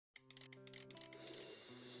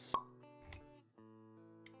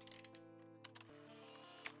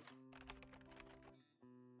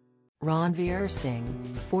Ranvir Singh,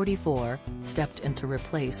 44, stepped in to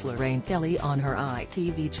replace Lorraine Kelly on her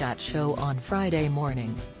ITV chat show on Friday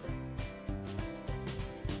morning.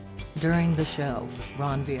 During the show,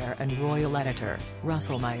 Ranvir and royal editor,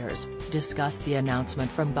 Russell Myers, discussed the announcement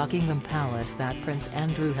from Buckingham Palace that Prince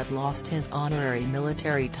Andrew had lost his honorary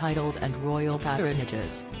military titles and royal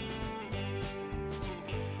patronages.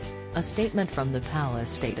 A statement from the palace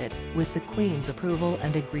stated, "With the Queen's approval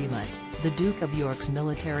and agreement, the Duke of York's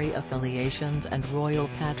military affiliations and royal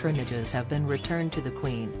patronages have been returned to the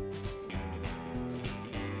Queen.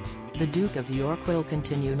 The Duke of York will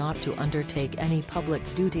continue not to undertake any public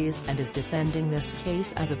duties and is defending this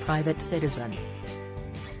case as a private citizen."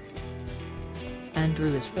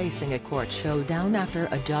 Andrew is facing a court showdown after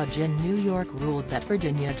a judge in New York ruled that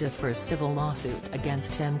Virginia Giuffre's civil lawsuit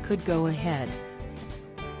against him could go ahead.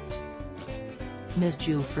 Ms.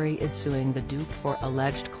 Giuffre is suing the Duke for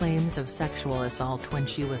alleged claims of sexual assault when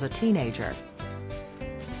she was a teenager.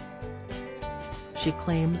 She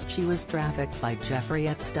claims she was trafficked by Jeffrey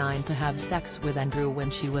Epstein to have sex with Andrew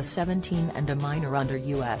when she was 17 and a minor under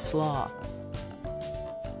U.S. law.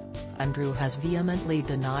 Andrew has vehemently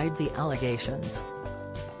denied the allegations.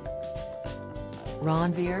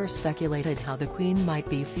 Ranvir speculated how the Queen might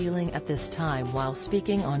be feeling at this time while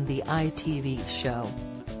speaking on the ITV show.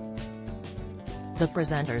 The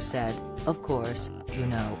presenter said, "Of course, you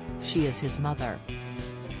know, she is his mother.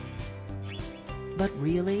 But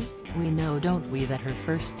really, we know, don't we, that her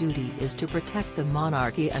first duty is to protect the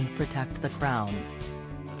monarchy and protect the crown.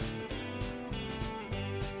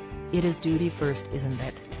 It is duty first, isn't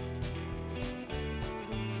it?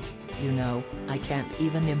 You know, I can't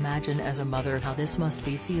even imagine as a mother how this must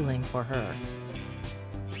be feeling for her."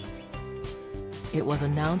 It was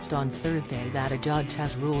announced on Thursday that a judge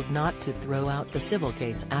has ruled not to throw out the civil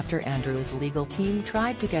case after Andrew's legal team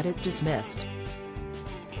tried to get it dismissed.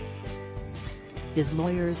 His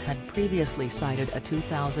lawyers had previously cited a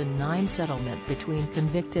 2009 settlement between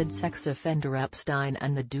convicted sex offender Epstein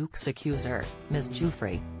and the Duke's accuser, Ms.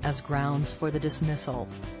 Giuffre, as grounds for the dismissal.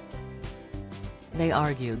 They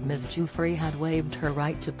argued Ms. Giuffre had waived her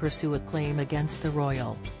right to pursue a claim against the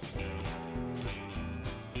royal.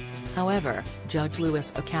 However, Judge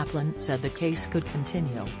Lewis A. Kaplan said the case could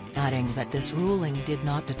continue, adding that this ruling did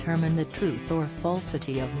not determine the truth or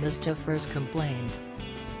falsity of Ms. Giuffre's complaint.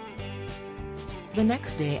 The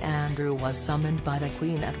next day Andrew was summoned by the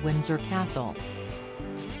Queen at Windsor Castle.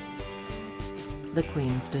 The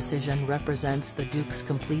Queen's decision represents the Duke's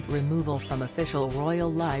complete removal from official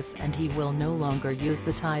royal life, and he will no longer use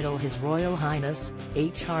the title His Royal Highness,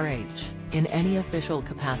 HRH, in any official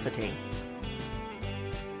capacity.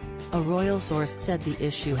 A royal source said the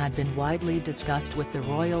issue had been widely discussed with the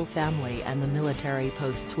royal family and the military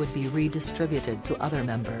posts would be redistributed to other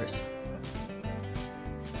members.